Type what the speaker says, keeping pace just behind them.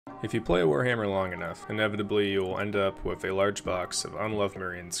If you play Warhammer long enough, inevitably you will end up with a large box of unloved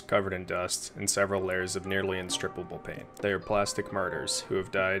Marines covered in dust and several layers of nearly unstrippable paint. They are plastic martyrs who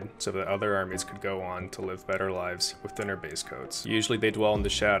have died so that other armies could go on to live better lives with thinner base coats. Usually they dwell in the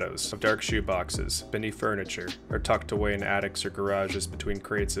shadows of dark shoeboxes, beneath furniture, or tucked away in attics or garages between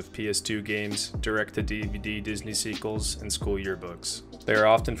crates of PS2 games, direct-to-DVD Disney sequels, and school yearbooks. They are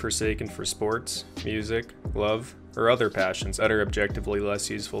often forsaken for sports, music, love, or other passions that are objectively less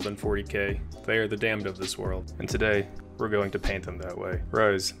useful than 40k. They are the damned of this world, and today, we're going to paint them that way.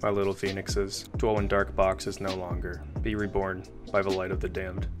 Rise, my little phoenixes. Dwell in dark boxes no longer. Be reborn by the light of the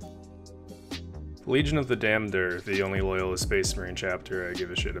damned. Legion of the Damned are the only loyalist Space Marine chapter I give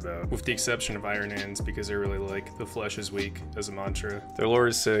a shit about, with the exception of Iron Hands because I really like the flesh is weak as a mantra. Their lore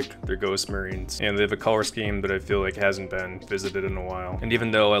is sick, they're ghost marines, and they have a color scheme that I feel like hasn't been visited in a while. And even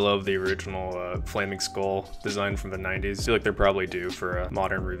though I love the original Flaming Skull design from the 90s, I feel like they're probably due for a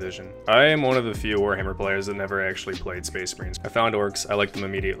modern revision. I am one of the few Warhammer players that never actually played Space Marines. I found orcs, I liked them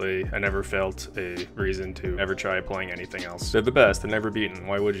immediately, I never felt a reason to ever try playing anything else. They're the best, they're never beaten,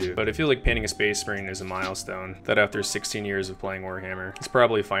 why would you? But I feel like painting a Space Marine is a milestone that after 16 years of playing Warhammer, it's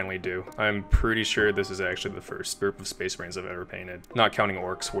probably finally due. I'm pretty sure this is actually the first group of Space Marines I've ever painted, not counting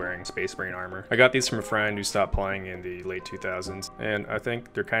orcs wearing Space Marine armor. I got these from a friend who stopped playing in the late 2000s, and I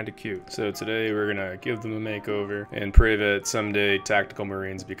think they're kind of cute. So today we're gonna give them a makeover and pray that someday tactical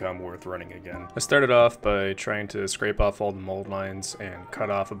Marines become worth running again. I started off by trying to scrape off all the mold lines and cut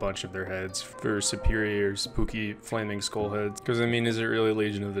off a bunch of their heads for superior spooky flaming skull heads, because I mean, is it really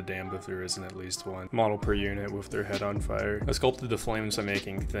Legion of the Damned if there isn't at least one model per unit with their head on fire? I sculpted the flames by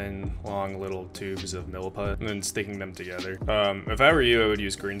making thin, long little tubes of milliput and then sticking them together. If I were you, I would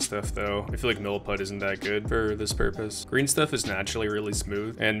use green stuff though. I feel like milliput isn't that good for this purpose. Green stuff is naturally really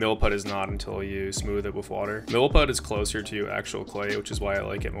smooth, and milliput is not until you smooth it with water. Milliput is closer to actual clay, which is why I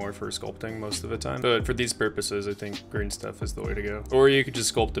like it more for sculpting most of the time. But for these purposes, I think green stuff is the way to go. Or you could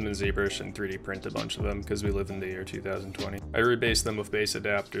just sculpt them in ZBrush and 3D print a bunch of them, because we live in the year 2020. I rebased them with base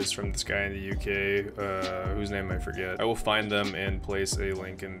adapters from this guy in the UK, whose name I forget. I will find them and place a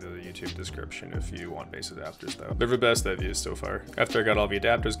link in the YouTube description if you want base adapters though. They're the best I've used so far. After I got all the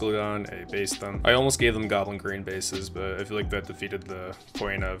adapters glued on, I based them. I almost gave them goblin green bases, but I feel like that defeated the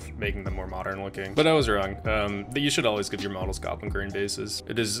point of making them more modern looking. But I was wrong. You should always give your models goblin green bases.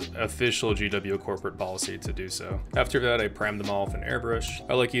 It is official GW corporate policy to do so. After that, I primed them all with an airbrush.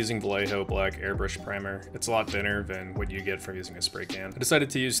 I like using Vallejo black airbrush primer. It's a lot thinner than what you get from using a spray can. I decided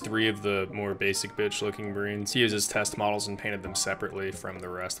to use 3 of the more basic bitch looking Marines to use as test models and painted them separately from the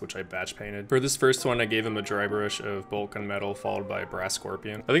rest, which I batch painted. For this first one, I gave him a dry brush of bulk and metal followed by brass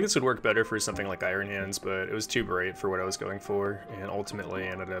scorpion. I think this would work better for something like Iron Hands, but it was too bright for what I was going for, and ultimately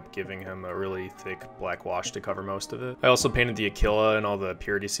ended up giving him a really thick black wash to cover most of it. I also painted the Aquila and all the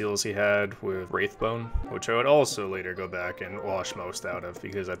purity seals he had with Wraithbone, which I would also later go back and wash most out of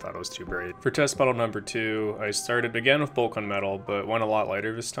because I thought it was too bright. For test model number 2, I started again with bulk on metal, but went a lot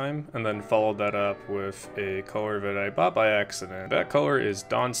lighter this time, and then followed that up with a color that I bought by accident. That color is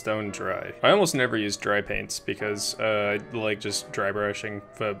Dawnstone Dry. I almost never use dry paints because I like just dry brushing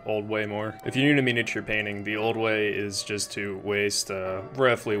the old way more. If you're new to miniature painting, the old way is just to waste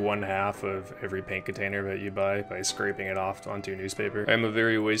roughly 1/2 of every paint container that you buy by scraping it off onto newspaper. I'm a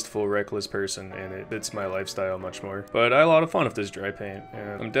very wasteful, reckless person, and it fits my lifestyle much more. But I had a lot of fun with this dry paint,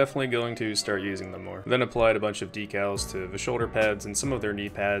 and I'm definitely going to start using them more. Then applied a bunch of decals to the shoulder pads and some of their knee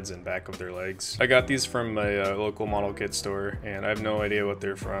pads and back of their legs. I got these from my local model kit store, and I have no idea what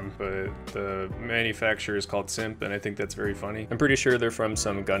they're from, but the manufacturer is called Simp, and I think that's very funny. I'm pretty sure they're from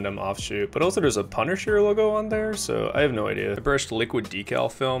some Gundam offshoot, but also there's a Punisher logo on there, so I have no idea. I brushed liquid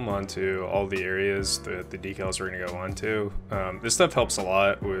decal film onto all the areas that the decals are going to go onto. This stuff helps a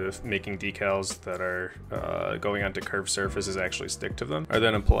lot with making decals that are going onto curved surfaces actually stick to them. I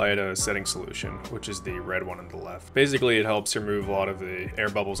then applied a setting solution, which is the red one on the left. Basically, it helps remove a lot of the air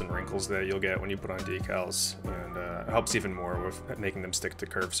bubbles and wrinkles that you'll get when you put on decals, and it helps even more with making them stick to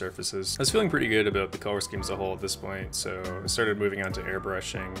curved surfaces. I was feeling pretty good about the color scheme as a whole at this point, so I started moving on to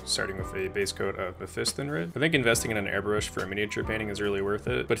airbrushing, starting with a base coat of Mephiston red. I think investing in an airbrush for miniature painting is really worth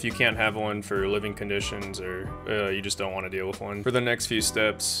it, but if you can't have one for living conditions or you just don't want to deal with one, for the next few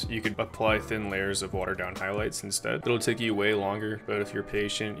steps, you could apply thin layers of watered down highlights instead. It'll take you way longer, but if you're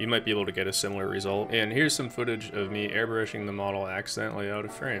patient, you might be able to get a similar result. And here's some footage of me airbrushing the model accidentally out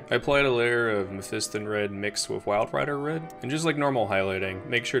of frame. I applied a layer of Mephiston red mixed with Wild Rider red, and just like normal highlighting,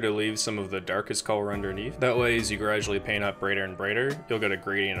 make sure to leave some of the darkest color underneath. That way, as you gradually paint up brighter and brighter, you'll get a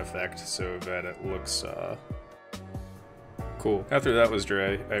gradient effect so that it looks Cool. After that was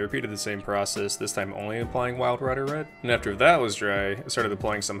dry, I repeated the same process, this time only applying Wild Rider Red. And after that was dry, I started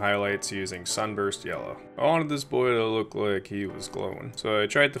applying some highlights using Sunburst Yellow. I wanted this boy to look like he was glowing. So I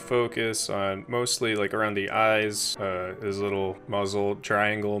tried to focus on mostly like around the eyes, his little muzzle,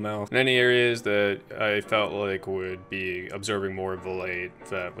 triangle mouth, and any areas that I felt like would be absorbing more of the light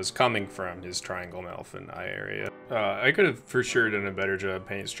that was coming from his triangle mouth and eye area. I could have for sure done a better job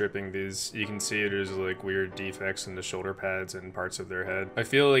paint stripping these. You can see there's like weird defects in the shoulder pads and parts of their head. I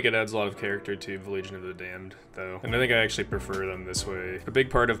feel like it adds a lot of character to the Legion of the Damned though, and I think I actually prefer them this way. A big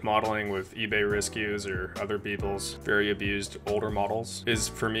part of modeling with eBay rescues or other people's very abused older models is,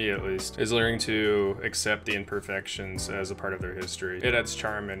 for me at least, is learning to accept the imperfections as a part of their history. It adds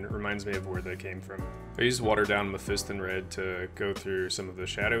charm and reminds me of where they came from. I used watered down Mephiston Red to go through some of the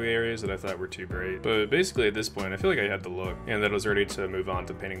shadowy areas that I thought were too bright, but basically at this point I feel like I had the look and that I was ready to move on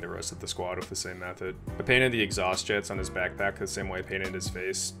to painting the rest of the squad with the same method. I painted the exhaust jets on his backpack the same way I painted his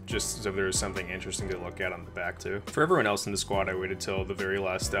face, just as if there was something interesting to look at on the back too. For everyone else in the squad, I waited till the very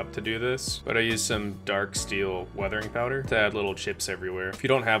last step to do this, but I used some dark steel weathering powder to add little chips everywhere. If you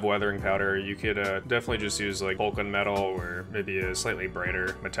don't have weathering powder, you could definitely just use like Vulcan metal or maybe a slightly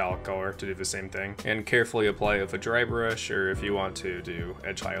brighter metallic color to do the same thing, and carefully apply it with a dry brush, or if you want to do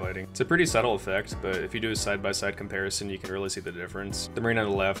edge highlighting. It's a pretty subtle effect, but if you do a side-by-side comparison, you can really see the difference. The marine on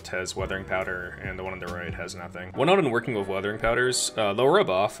the left has weathering powder, and the one on the right has nothing. One note in working with weathering powders, they'll rub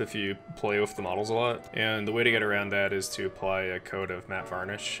off if you play with the models a lot, and the way to get around that is to apply a coat of matte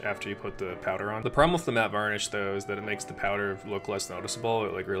varnish after you put the powder on. The problem with the matte varnish though is that it makes the powder look less noticeable.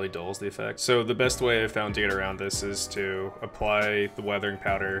 It like really dulls the effect. So the best way I've found to get around this is to apply the weathering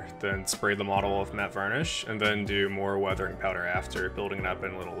powder, then spray the model with matte varnish, and then do more weathering powder after, building it up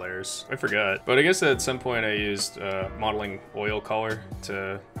in little layers. I forgot, but I guess at some point I used modeling oil color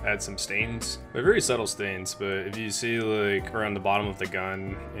to add some stains. They're very subtle stains, but if you see like around the bottom of the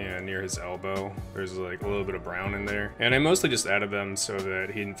gun and near his elbow, there's like a little bit of brown in there. And I mostly just added them so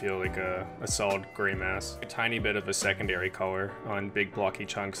that he didn't feel like a solid gray mass. A tiny bit of a secondary color on big blocky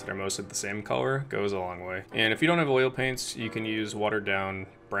chunks that are mostly the same color goes a long way. And if you don't have oil paints, you can use watered down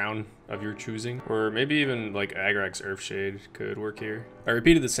brown of your choosing, or maybe even like Agrax Earthshade could work here. I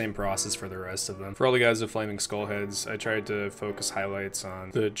repeated the same process for the rest of them. For all the guys with flaming skull heads, I tried to focus highlights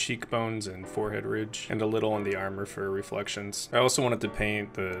on the cheekbones and forehead ridge, and a little on the armor for reflections. I also wanted to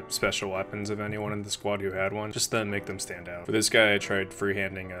paint the special weapons of anyone in the squad who had one, just to make them stand out. For this guy, I tried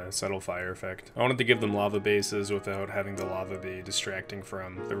freehanding a subtle fire effect. I wanted to give them lava bases without having the lava be distracting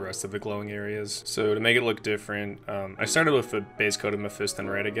from the rest of the glowing areas. So to make it look different, I started with the base coat of Mephiston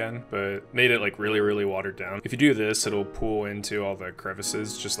Red again, but made it like really watered down. If you do this, it'll pool into all the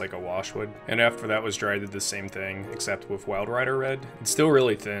crevices just like a wash would. And after that was dry, I did the same thing except with Wild Rider Red. It's still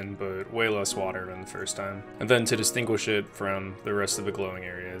really thin, but way less water than the first time. And then to distinguish it from the rest of the glowing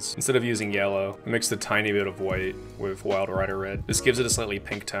areas, instead of using yellow, I mixed a tiny bit of white with Wild Rider Red. This gives it a slightly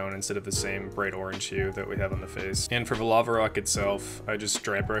pink tone instead of the same bright orange hue that we have on the face. And for the lava rock itself, I just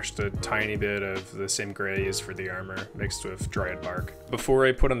dry brushed a tiny bit of the same gray as for the armor mixed with dried bark. Before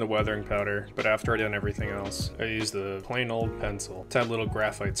I put on the weathering powder, but after I done everything else, I used a plain old pencil to add little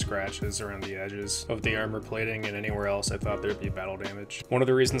graphite scratches around the edges of the armor plating and anywhere else I thought there'd be battle damage. One of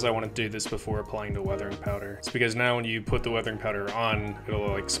the reasons I wanted to do this before applying the weathering powder is because now when you put the weathering powder on, it'll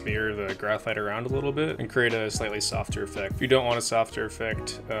like smear the graphite around a little bit and create a slightly softer effect. If you don't want a softer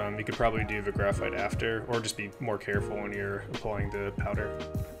effect, you could probably do the graphite after, or just be more careful when you're applying the powder.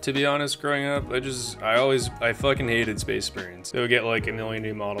 To be honest, growing up, I fucking hated Space Marines. They would get like a million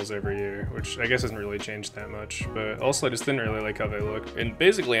new models every year, which I guess hasn't really changed that much, but also I just didn't really like how they look. In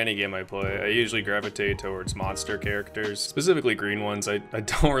basically any game I play, I usually gravitate towards monster characters, specifically green ones. I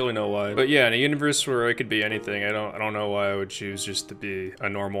don't really know why. But yeah, in a universe where I could be anything, I don't know why I would choose just to be a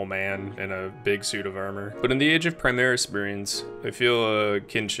normal man in a big suit of armor. But in the age of Primaris Marines, I feel a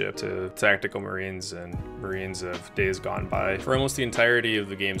kinship to Tactical Marines and Marines of days gone by. For almost the entirety of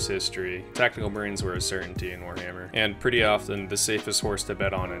the game's history, Tactical Marines were a certainty in Warhammer, and pretty often the safest horse to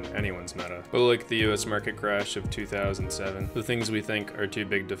bet on in anyone's meta. But like the US market crash of 2007, the things we think are too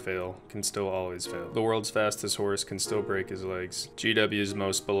big to fail can still always fail. The world's fastest horse can still break his legs. GW's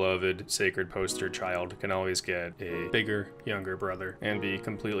most beloved sacred poster child can always get a bigger, younger brother and be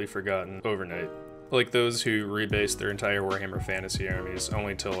completely forgotten overnight. Like those who rebased their entire Warhammer Fantasy armies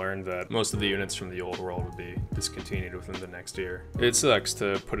only to learn that most of the units from the old world would be discontinued within the next year. It sucks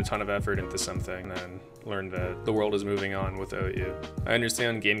to put a ton of effort into something and learn that the world is moving on without you. I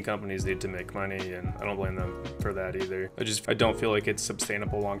understand game companies need to make money, and I don't blame them for that either. I don't feel like it's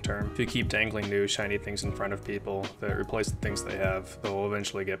sustainable long term. If you keep dangling new shiny things in front of people that replace the things they have, they'll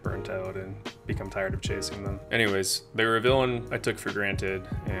eventually get burnt out and become tired of chasing them. Anyways, they were a villain I took for granted,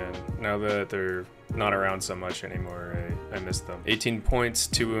 and now that they're not around so much anymore, I miss them. 18 points,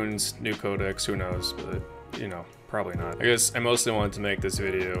 2 wounds, new codex, who knows, but you know, probably not. I guess I mostly wanted to make this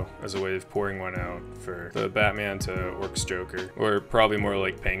video as a way of pouring one out for the Batman to Orcs Joker, or probably more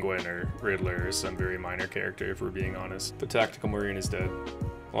like Penguin or Riddler or some very minor character if we're being honest. The Tactical Marine is dead.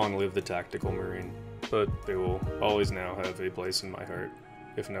 Long live the Tactical Marine. But they will always now have a place in my heart,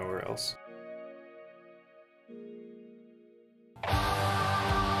 if nowhere else.